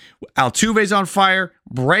close. Altuve's on fire.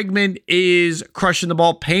 Bregman is crushing the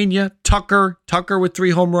ball. Pena, Tucker with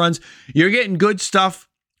 3 home runs. You're getting good stuff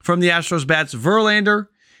from the Astros bats. Verlander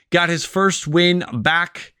got his first win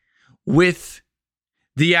back with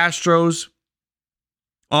the Astros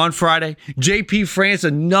on Friday. JP France,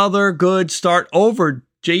 another good start over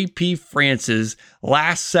JP France's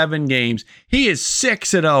last 7 games. He is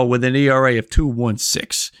 6-0 with an ERA of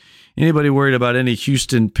 2.16. Anybody worried about any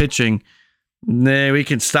Houston pitching? Nah, we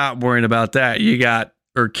can stop worrying about that. You got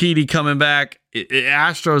Urquidy coming back.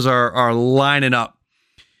 Astros are lining up.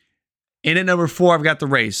 And at number 4, I've got the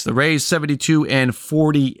Rays. The Rays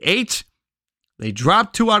 72-48. They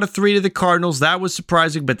dropped 2 out of 3 to the Cardinals. That was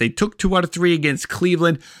surprising, but they took 2 out of 3 against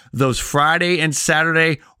Cleveland. Those Friday and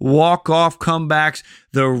Saturday walk-off comebacks.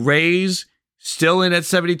 The Rays still in at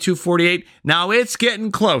 72-48. Now it's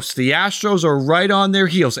getting close. The Astros are right on their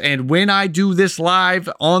heels. And when I do this live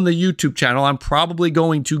on the YouTube channel, I'm probably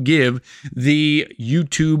going to give the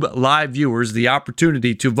YouTube live viewers the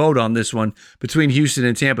opportunity to vote on this one between Houston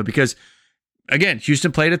and Tampa. Because, again,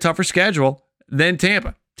 Houston played a tougher schedule than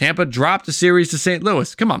Tampa. Tampa dropped the series to St.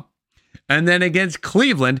 Louis. Come on. And then against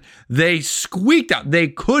Cleveland, they squeaked out. They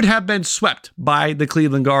could have been swept by the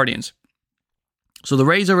Cleveland Guardians. So the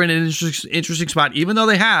Rays are in an interesting spot. Even though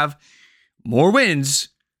they have more wins,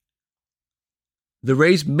 the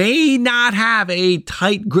Rays may not have a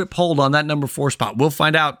tight grip hold on that number 4 spot. We'll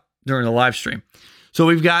find out during the live stream. So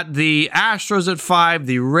we've got the Astros at 5,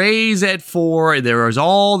 the Rays at 4. There is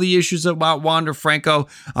all the issues about Wander Franco.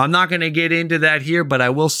 I'm not going to get into that here, but I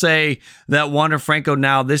will say that Wander Franco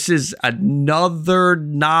now, this is another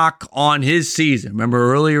knock on his season.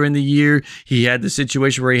 Remember earlier in the year, he had the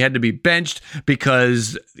situation where he had to be benched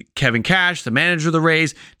because Kevin Cash, the manager of the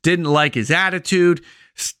Rays, didn't like his attitude.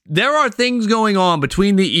 There are things going on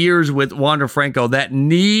between the ears with Wander Franco that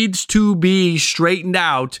needs to be straightened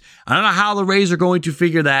out. I don't know how the Rays are going to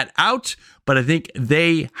figure that out, but I think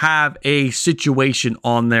they have a situation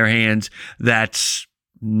on their hands that's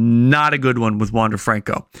not a good one with Wander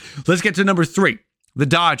Franco. Let's get to number 3. The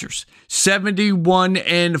Dodgers,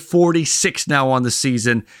 71-46 now on the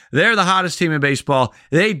season. They're the hottest team in baseball.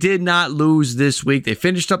 They did not lose this week. They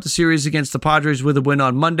finished up the series against the Padres with a win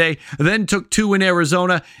on Monday, then took 2 in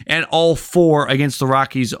Arizona and all 4 against the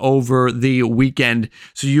Rockies over the weekend.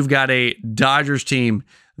 So you've got a Dodgers team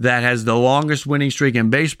that has the longest winning streak in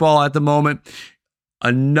baseball at the moment.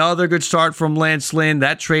 Another good start from Lance Lynn.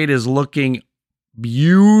 That trade is looking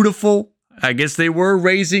beautiful. I guess they were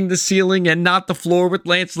raising the ceiling and not the floor with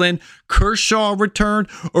Lance Lynn. Kershaw returned.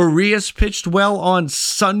 Urias pitched well on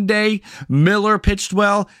Sunday. Miller pitched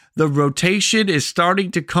well. The rotation is starting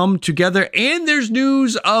to come together. And there's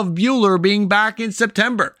news of Buehler being back in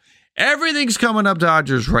September. Everything's coming up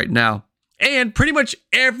Dodgers right now. And pretty much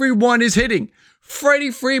everyone is hitting. Freddie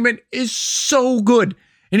Freeman is so good.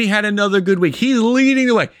 And he had another good week. He's leading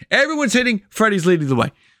the way. Everyone's hitting. Freddie's leading the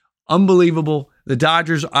way. Unbelievable. The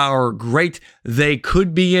Dodgers are great. They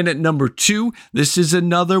could be in at number 2. This is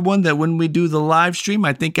another one that when we do the live stream,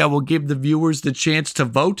 I think I will give the viewers the chance to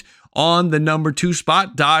vote on the number 2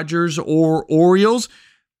 spot, Dodgers or Orioles,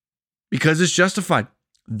 because it's justified.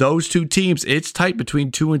 Those 2 teams, it's tight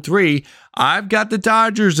between 2 and 3. I've got the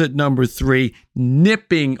Dodgers at number 3,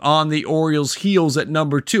 nipping on the Orioles' heels at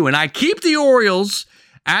number 2. And I keep the Orioles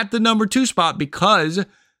at the number 2 spot because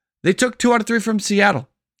they took 2 out of 3 from Seattle.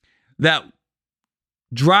 That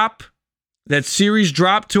series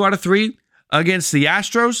drop 2 out of 3 against the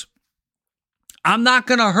Astros. I'm not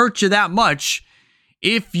going to hurt you that much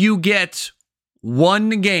if you get 1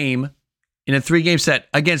 game in a 3-game set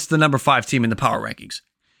against the number 5 team in the power rankings.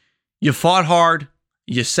 You fought hard.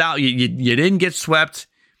 You didn't get swept.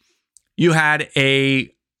 You had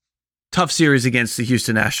a tough series against the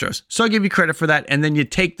Houston Astros. So I'll give you credit for that. And then you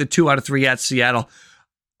take the 2 out of 3 at Seattle.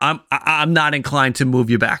 I'm not inclined to move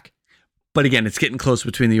you back. But again, it's getting close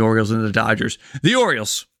between the Orioles and the Dodgers. The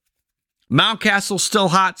Orioles, Mountcastle still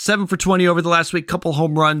hot, 7 for 20 over the last week, couple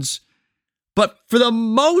home runs. But for the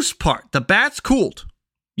most part, the bats cooled.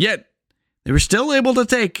 Yet, they were still able to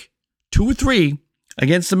take 2 or 3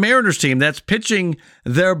 against the Mariners team that's pitching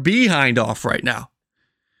their behind off right now.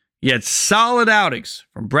 Yet solid outings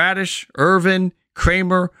from Bradish, Irvin,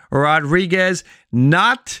 Kramer, Rodriguez.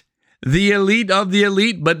 Not the elite of the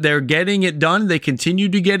elite, but they're getting it done. They continue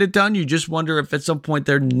to get it done. You just wonder if at some point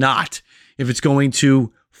they're not, if it's going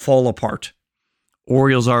to fall apart.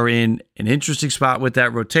 Orioles are in an interesting spot with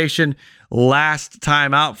that rotation. Last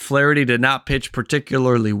time out, Flaherty did not pitch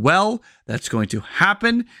particularly well. That's going to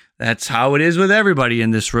happen. That's how it is with everybody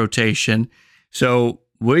in this rotation. So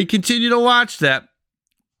we continue to watch that.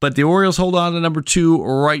 But the Orioles hold on to number 2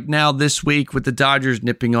 right now this week with the Dodgers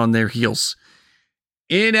nipping on their heels.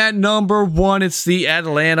 In at number 1, it's the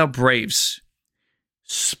Atlanta Braves.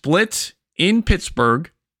 Split in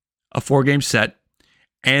Pittsburgh, a 4-game set,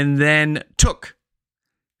 and then took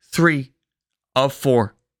 3 of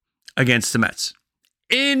 4 against the Mets.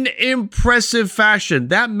 In impressive fashion,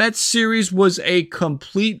 that Mets series was a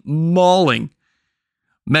complete mauling.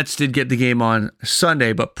 Mets did get the game on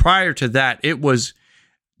Sunday, but prior to that, it was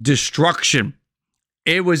destruction.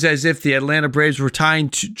 It was as if the Atlanta Braves were trying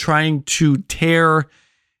to tear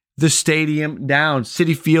the stadium down.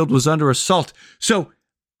 Citi Field was under assault. So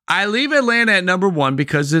I leave Atlanta at number 1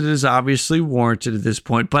 because it is obviously warranted at this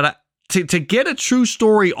point. But to get a true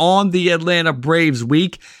story on the Atlanta Braves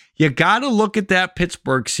week, you got to look at that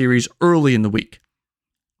Pittsburgh series early in the week.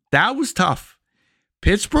 That was tough.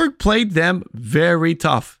 Pittsburgh played them very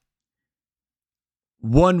tough.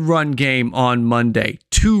 1-run game on Monday,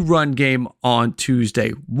 2-run game on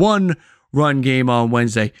Tuesday, 1-run game on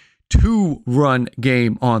Wednesday, 2-run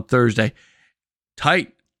game on Thursday.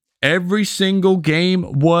 Tight. Every single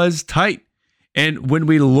game was tight. And when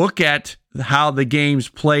we look at how the games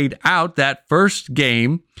played out, that first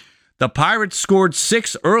game, the Pirates scored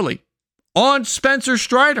 6 early on Spencer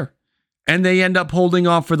Strider, and they end up holding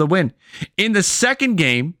on for the win. In the second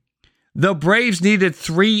game, the Braves needed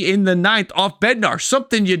 3 in the 9th off Bednar,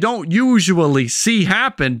 something you don't usually see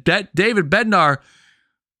happen. David Bednar,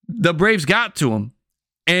 the Braves got to him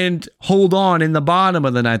and hold on in the bottom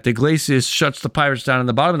of the 9th. Iglesias shuts the Pirates down in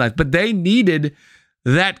the bottom of the 9th, but they needed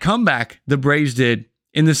that comeback, the Braves did,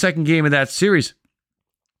 in the second game of that series.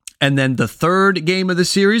 And then the third game of the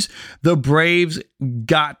series, the Braves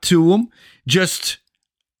got to them, just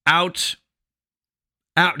out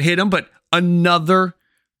hit them, but another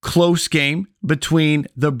close game between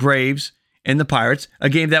the Braves and the Pirates, a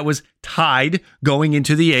game that was tied going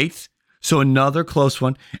into the 8th. So another close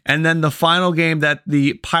one. And then the final game that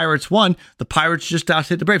the Pirates won, the Pirates just out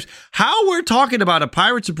hit the Braves. How we're talking about a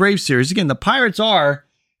Pirates and Braves series, again, the Pirates are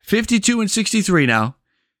 52-63 now.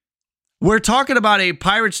 We're talking about a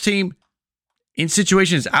Pirates team in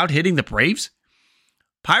situations out hitting the Braves.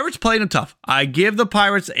 Pirates played them tough. I give the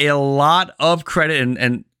Pirates a lot of credit,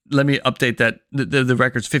 and let me update that. The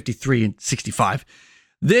record's 53-65.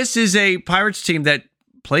 This is a Pirates team that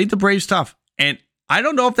played the Braves tough. And I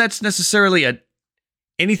don't know if that's necessarily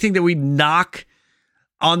anything that we knock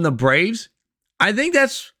on the Braves. I think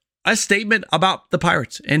that's a statement about the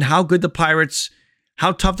Pirates and how good the Pirates,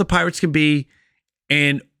 how tough the Pirates can be,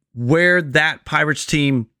 and where that Pirates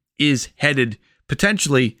team is headed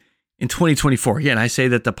potentially in 2024. Again, I say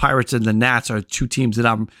that the Pirates and the Nats are 2 teams that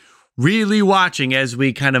I'm really watching as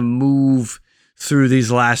we kind of move through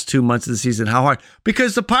these last 2 months of the season. How hard?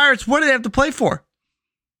 Because the Pirates, what do they have to play for?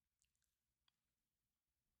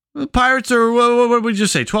 The Pirates are, what would we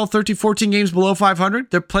just say, 12, 13, 14 games below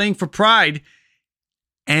 500? They're playing for pride,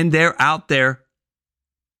 and they're out there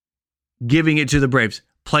giving it to the Braves,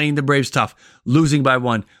 playing the Braves tough, losing by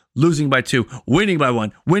 1, losing by 2, winning by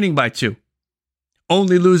 1, winning by 2,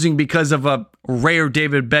 only losing because of a rare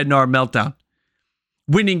David Bednar meltdown.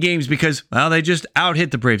 Winning games because, well, they just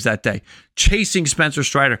out-hit the Braves that day. Chasing Spencer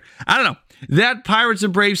Strider. I don't know. That Pirates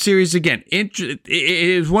and Braves series, again, it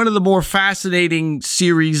is one of the more fascinating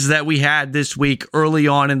series that we had this week, early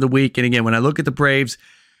on in the week. And again, when I look at the Braves,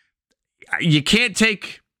 you can't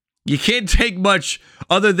take much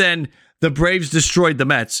other than the Braves destroyed the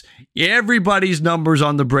Mets. Everybody's numbers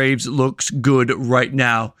on the Braves looks good right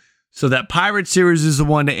now. So that Pirates series is the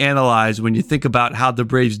one to analyze when you think about how the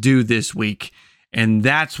Braves do this week. And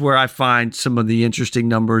that's where I find some of the interesting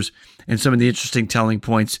numbers and some of the interesting telling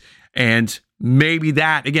points. And maybe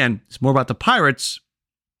that, again, it's more about the Pirates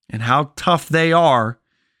and how tough they are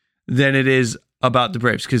than it is about the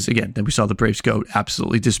Braves. Because, again, then we saw the Braves go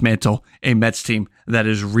absolutely dismantle a Mets team that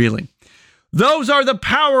is reeling. Those are the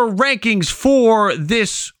power rankings for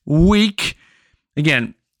this week.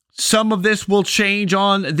 Again, some of this will change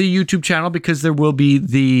on the YouTube channel because there will be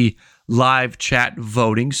the live chat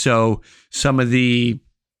voting. So some of the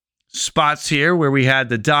spots here where we had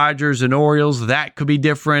the Dodgers and Orioles, that could be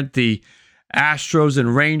different. The Astros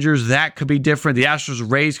and Rangers, that could be different. The Astros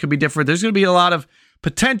Rays could be different. There's going to be a lot of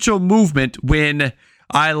potential movement when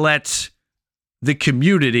I let the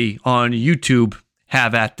community on YouTube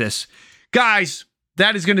have at this. Guys,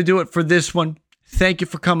 that is going to do it for this one. Thank you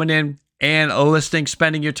for coming in and listening,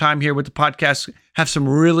 spending your time here with the podcast. Have some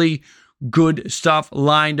really good stuff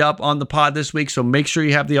lined up on the pod this week. So make sure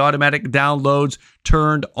you have the automatic downloads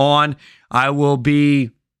turned on.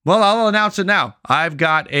 I'll announce it now. I've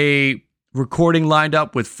got a recording lined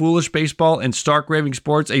up with Foolish Baseball and Stark Raving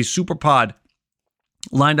Sports, a super pod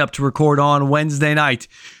lined up to record on Wednesday night.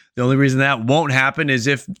 The only reason that won't happen is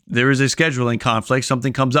if there is a scheduling conflict,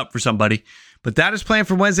 something comes up for somebody. But that is planned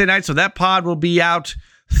for Wednesday night, so that pod will be out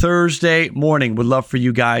Thursday morning. Would love for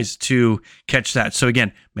you guys to catch that. So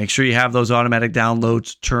again, make sure you have those automatic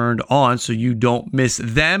downloads turned on so you don't miss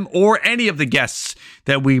them or any of the guests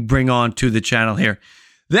that we bring on to the channel here.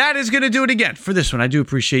 That is going to do it again for this one. I do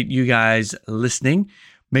appreciate you guys listening.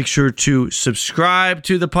 Make sure to subscribe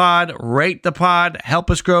to the pod, rate the pod, help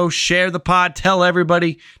us grow, share the pod, tell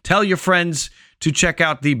everybody, tell your friends to check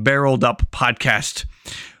out the Barreled Up podcast.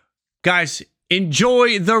 Guys,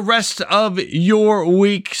 enjoy the rest of your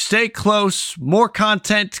week. Stay close. More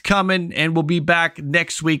content coming, and we'll be back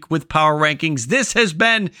next week with Power Rankings. This has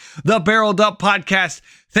been the Barreled Up podcast.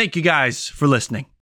 Thank you guys for listening.